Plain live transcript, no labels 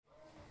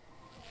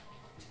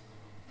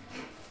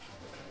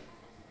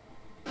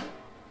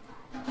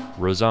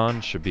Rozan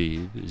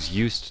Shabib is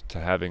used to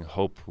having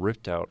hope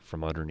ripped out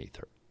from underneath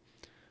her.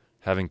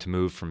 Having to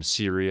move from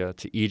Syria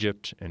to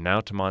Egypt and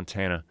now to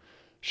Montana,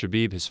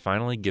 Shabib has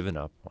finally given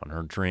up on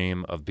her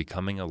dream of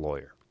becoming a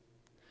lawyer.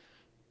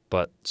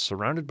 But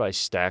surrounded by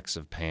stacks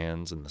of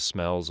pans and the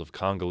smells of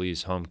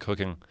Congolese home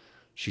cooking,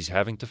 she's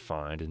having to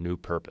find a new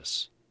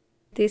purpose.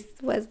 This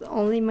was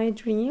only my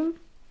dream,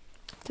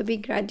 to be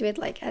graduate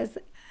like as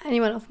any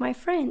one of my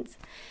friends.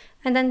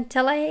 And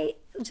until I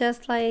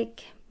just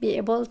like be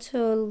able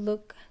to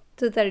look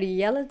to the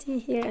reality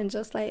here and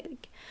just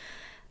like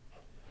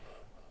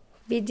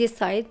be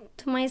decide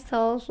to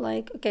myself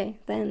like, okay,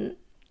 then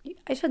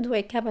I should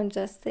wake up and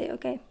just say,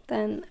 okay,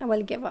 then I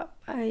will give up.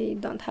 I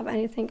don't have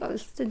anything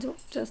else to do,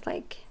 just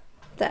like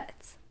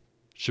that.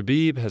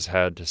 Shabib has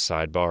had to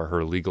sidebar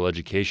her legal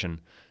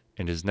education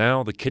and is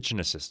now the kitchen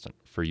assistant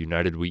for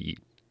United We Eat.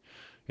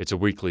 It's a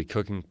weekly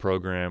cooking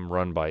program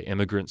run by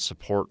immigrant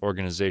support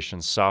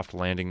organization Soft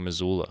Landing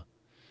Missoula.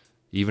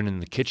 Even in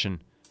the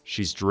kitchen,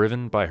 she's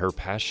driven by her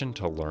passion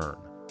to learn.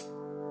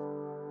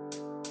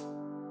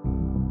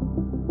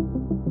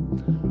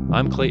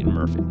 I'm Clayton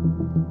Murphy,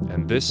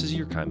 and this is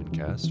your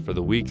Kaimancast for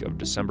the week of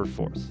December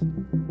 4th.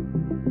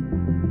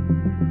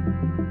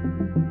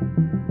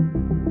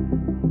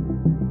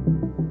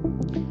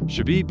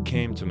 Shabib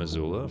came to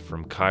Missoula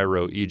from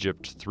Cairo,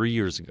 Egypt 3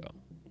 years ago,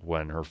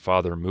 when her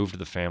father moved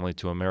the family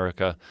to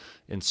America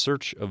in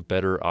search of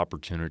better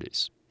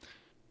opportunities.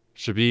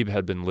 Shabib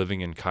had been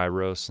living in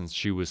Cairo since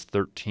she was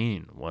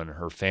 13 when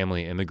her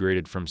family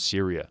immigrated from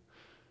Syria.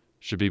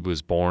 Shabib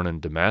was born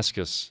in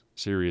Damascus,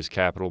 Syria's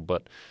capital,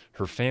 but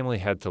her family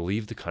had to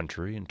leave the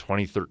country in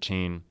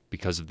 2013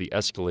 because of the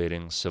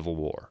escalating civil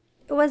war.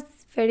 It was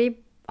very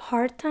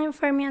hard time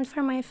for me and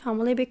for my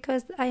family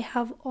because I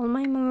have all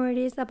my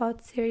memories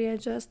about Syria,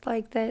 just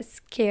like the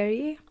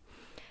scary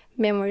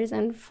memories,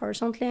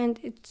 unfortunately, and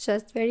it's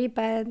just very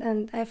bad,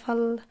 and I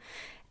felt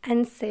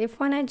unsafe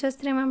when I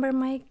just remember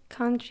my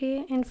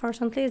country.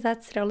 Unfortunately,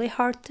 that's really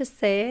hard to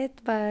say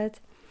it, but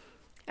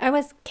I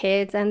was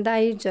kid and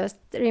I just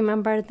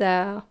remember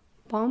the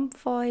bomb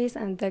voice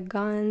and the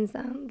guns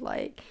and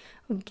like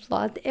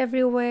blood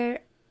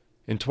everywhere.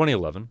 In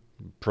 2011,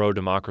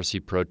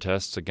 pro-democracy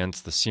protests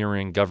against the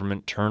Syrian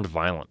government turned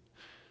violent.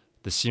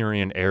 The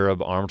Syrian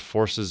Arab armed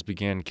forces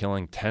began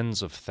killing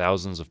tens of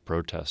thousands of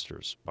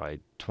protesters. By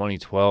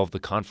 2012, the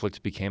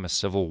conflict became a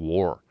civil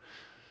war.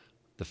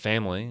 The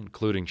family,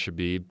 including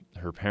Shabib,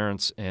 her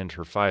parents, and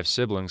her 5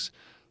 siblings,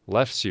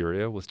 left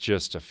Syria with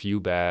just a few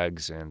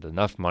bags and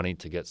enough money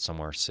to get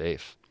somewhere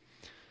safe.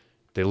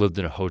 They lived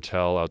in a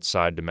hotel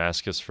outside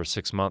Damascus for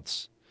 6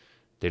 months.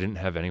 They didn't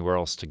have anywhere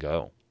else to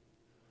go.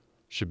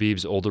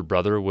 Shabib's older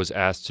brother was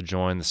asked to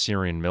join the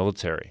Syrian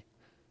military,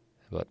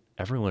 but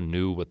everyone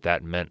knew what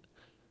that meant,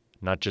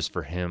 not just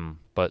for him,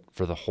 but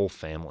for the whole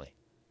family.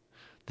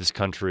 This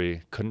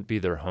country couldn't be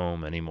their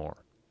home anymore.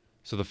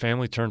 So the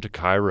family turned to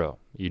Cairo,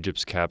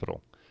 Egypt's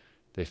capital.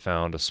 They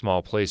found a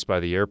small place by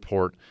the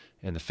airport,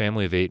 and the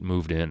family of 8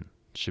 moved in.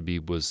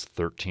 Shabib was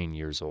 13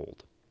 years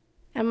old.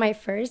 And my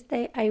first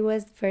day, I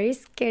was very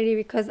scary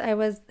because I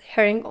was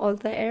hearing all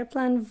the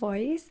airplane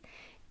voice.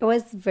 It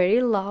was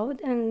very loud,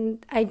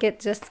 and I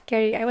get just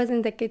scary. I was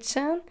in the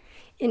kitchen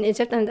in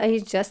Egypt, and I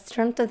just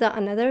turned to the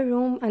another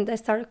room, and I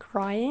started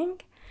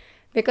crying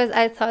because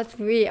I thought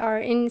we are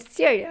in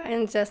Syria,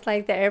 and just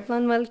like the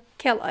airplane will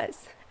kill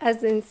us,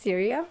 as in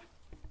Syria.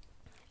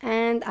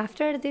 And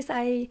after this,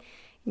 I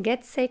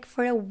get sick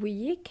for a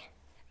week.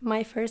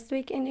 My first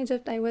week in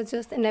Egypt, I was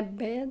just in a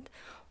bed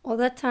all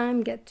the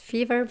time, get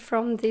fever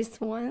from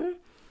this one,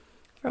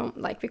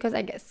 because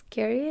I get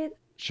scared.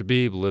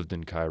 Shabib lived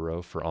in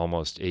Cairo for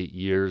almost 8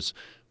 years,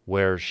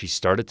 where she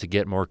started to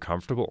get more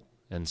comfortable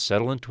and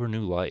settle into her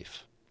new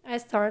life. I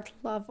started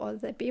to love all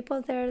the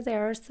people there. They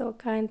are so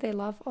kind. They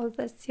love all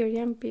the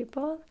Syrian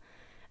people.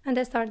 And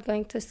I started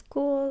going to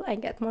school. I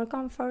get more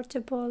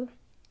comfortable.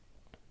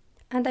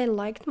 And I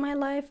liked my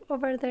life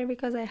over there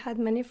because I had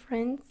many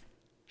friends.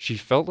 She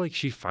felt like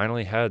she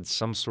finally had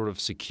some sort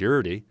of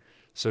security,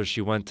 so she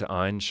went to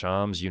Ain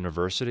Shams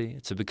University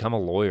to become a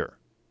lawyer.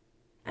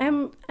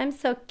 I'm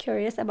so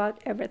curious about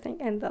everything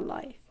in the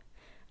life.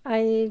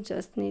 I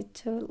just need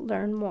to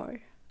learn more.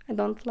 I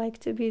don't like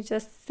to be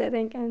just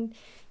sitting and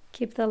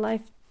keep the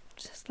life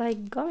just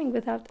like going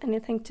without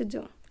anything to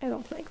do. I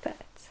don't like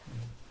that.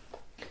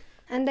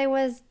 And I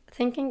was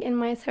thinking in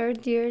my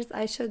 3rd years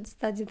I should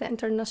study the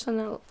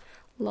international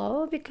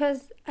law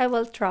because I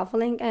was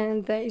traveling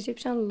and the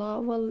Egyptian law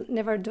will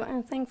never do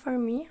anything for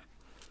me.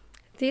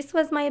 This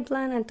was my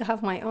plan, and to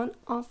have my own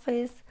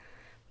office,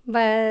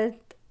 but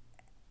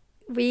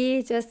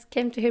we just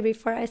came to here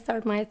before I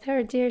start my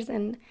 3rd years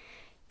in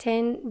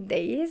 10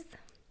 days,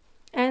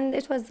 and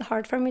it was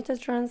hard for me to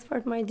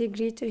transfer my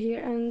degree to here,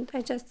 and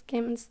I just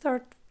came and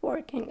start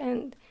working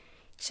and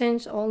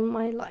change all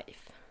my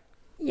life.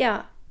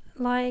 Yeah,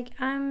 like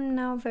I'm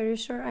now very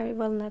sure I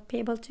will not be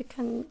able to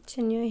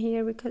continue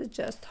here because it's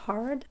just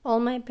hard. All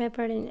my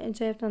paper in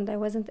Egypt, and I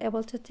wasn't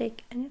able to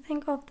take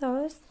anything of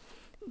those,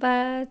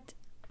 but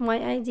my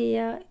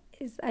idea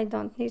is I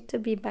don't need to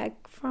be back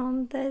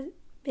from the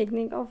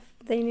beginning of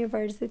the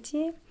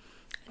university.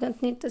 I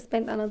don't need to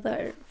spend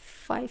another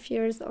 5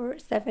 years or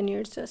 7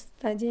 years just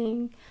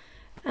studying.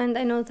 And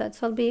I know that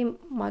will be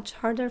much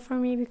harder for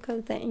me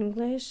because the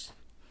English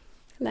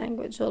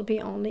language will be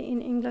only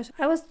in English.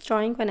 I was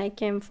trying when I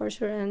came for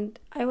sure, and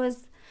I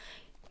was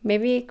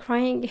maybe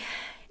crying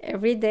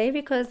every day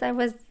because I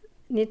was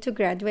need to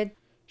graduate.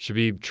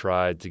 Shabib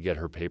tried to get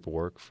her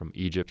paperwork from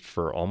Egypt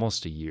for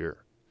almost a year.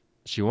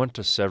 She went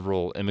to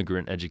several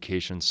immigrant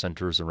education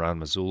centers around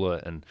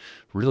Missoula and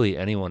really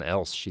anyone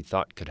else she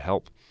thought could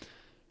help.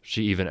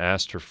 She even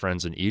asked her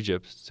friends in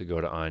Egypt to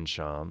go to Ain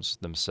Shams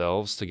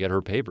themselves to get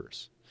her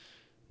papers.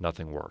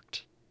 Nothing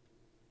worked.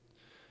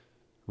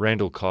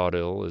 Randall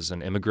Caudill is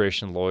an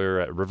immigration lawyer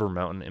at River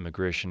Mountain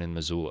Immigration in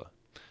Missoula.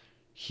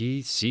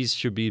 He sees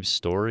Shabib's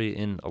story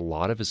in a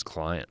lot of his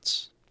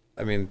clients.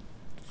 I mean,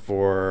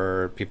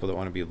 for people that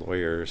want to be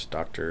lawyers,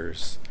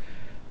 doctors,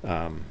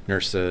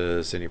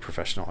 nurses, any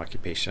professional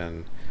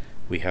occupation,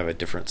 we have a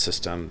different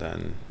system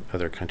than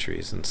other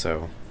countries. And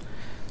so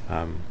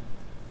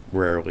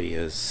rarely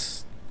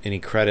is any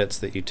credits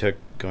that you took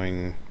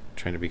trying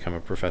to become a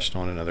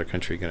professional in another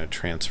country going to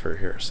transfer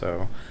here.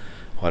 So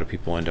a lot of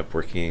people end up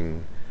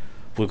working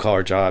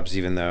blue-collar jobs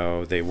even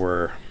though they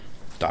were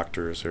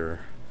doctors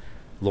or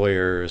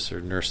lawyers or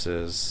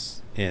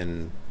nurses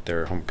in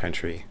their home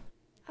country.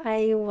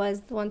 I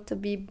want to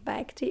be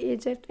back to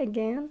Egypt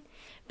again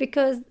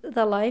because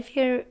the life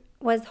here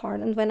was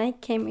hard. And when I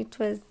came, it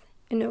was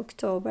in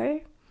October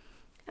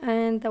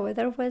and the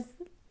weather was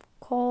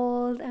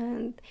cold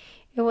and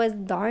it was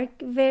dark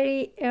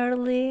very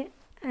early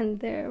and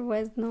there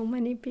was no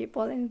many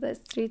people in the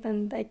street.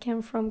 And I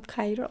came from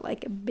Cairo,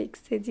 like a big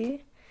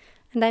city.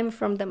 And I'm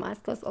from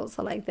Damascus,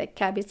 also like the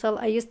capital.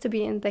 I used to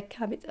be in the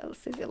capital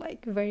city,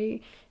 like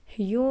very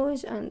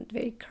huge and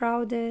very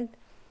crowded.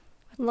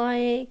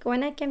 Like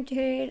when I came to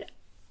here,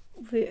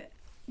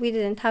 we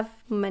didn't have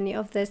many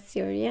of the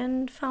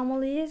Syrian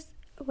families.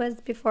 It was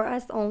before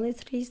us only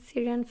 3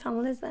 Syrian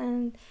families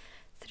and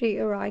 3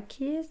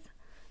 Iraqis.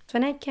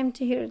 When I came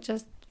to here,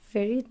 just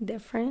very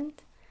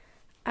different.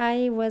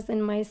 I was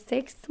in my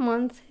 6th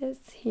month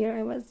here.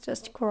 I was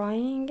just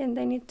crying and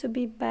I need to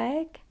be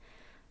back.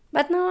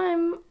 But now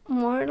I'm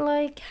more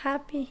like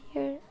happy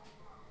here.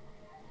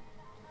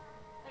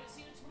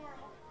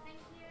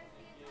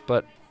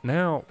 But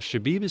now,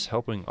 Shabib is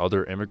helping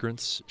other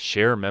immigrants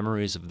share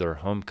memories of their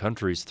home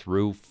countries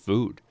through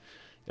food.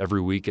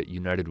 Every week at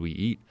United We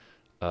Eat,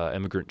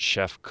 immigrant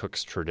chef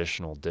cooks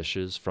traditional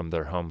dishes from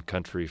their home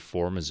country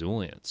for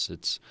Missoulians.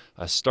 It's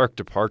a stark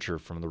departure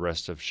from the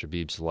rest of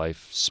Shabib's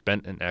life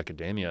spent in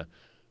academia,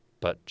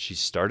 but she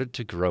started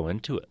to grow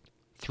into it.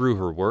 Through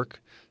her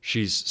work,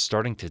 she's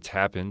starting to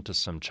tap into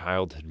some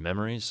childhood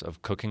memories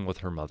of cooking with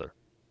her mother.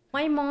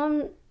 My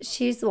mom,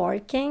 she's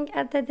working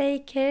at the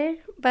daycare,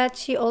 but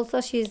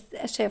she's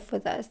a chef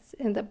with us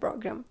in the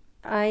program.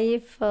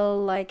 I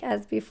feel like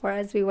as before,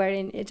 as we were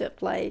in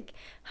Egypt, like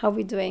how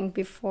we doing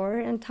before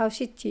and how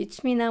she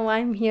teach me. Now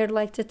I'm here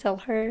like to tell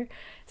her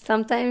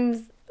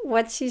sometimes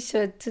what she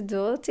should to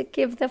do to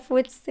keep the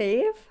food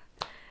safe.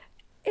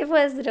 It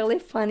was really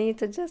funny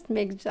to just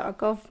make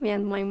joke of me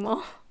and my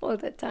mom all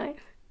the time.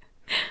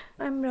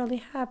 I'm really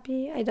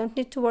happy. I don't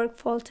need to work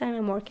full-time.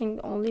 I'm working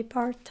only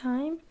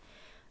part-time.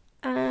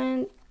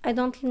 And I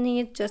don't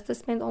need just to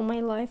spend all my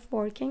life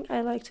working.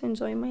 I like to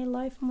enjoy my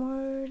life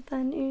more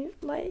than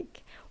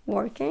like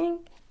working.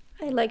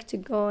 I like to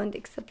go and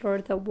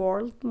explore the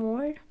world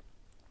more.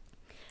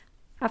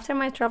 After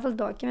my travel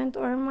document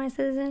or my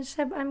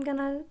citizenship, I'm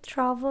gonna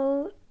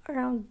travel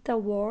around the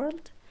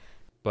world.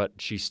 But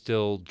she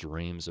still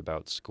dreams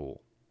about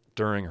school.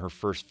 During her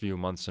first few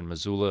months in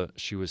Missoula,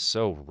 she was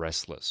so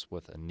restless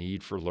with a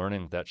need for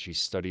learning that she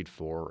studied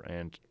for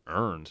and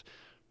earned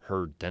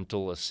her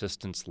dental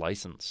assistant's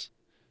license,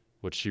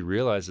 which she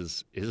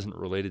realizes isn't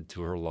related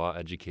to her law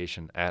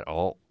education at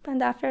all.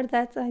 And after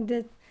that, I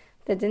did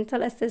the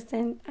dental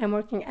assistant. I'm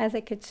working as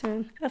a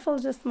kitchen. I feel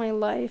just my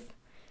life,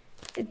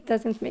 it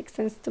doesn't make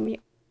sense to me.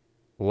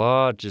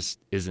 Law just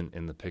isn't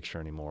in the picture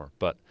anymore,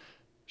 but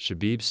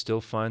Shabib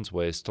still finds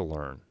ways to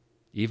learn,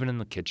 even in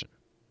the kitchen.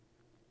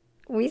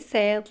 We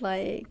say it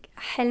like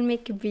حلم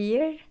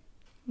كبير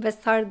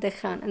بس صار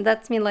دخان, and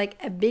that's mean like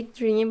a big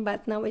dream,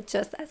 but now it's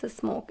just as a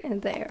smoke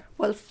in the air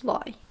will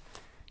fly.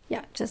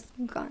 Yeah, just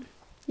gone.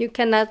 You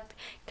cannot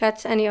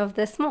catch any of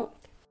the smoke.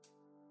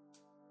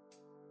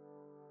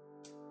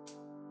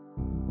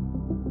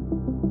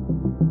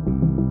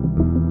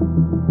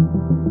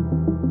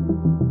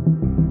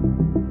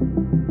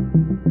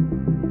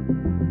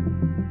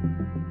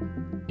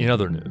 In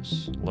other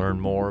news, learn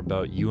more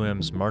about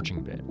UM's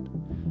marching band.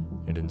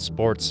 And in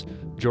sports,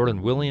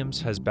 Jordan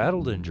Williams has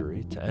battled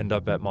injury to end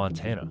up at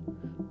Montana.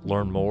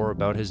 Learn more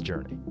about his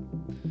journey.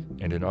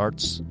 And in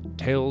arts,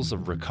 tales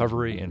of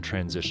recovery and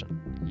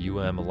transition.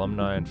 UM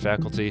alumni and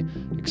faculty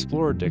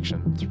explore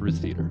addiction through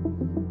theater.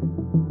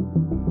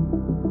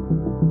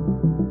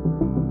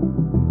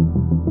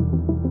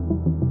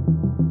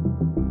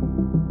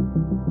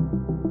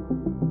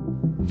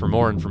 For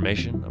more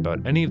information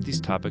about any of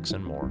these topics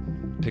and more,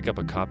 pick up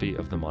a copy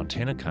of the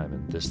Montana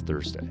Kaimin this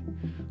Thursday,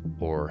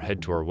 or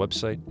head to our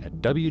website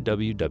at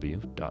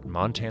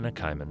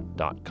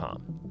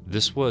www.montanakaimin.com.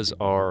 This was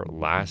our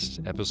last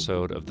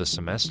episode of the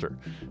semester.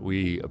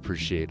 We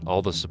appreciate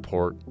all the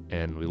support,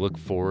 and we look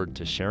forward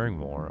to sharing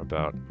more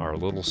about our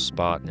little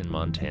spot in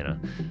Montana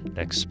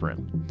next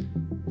spring.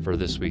 For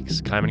this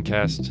week's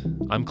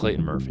KaiminCast, I'm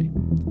Clayton Murphy.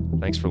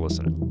 Thanks for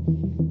listening.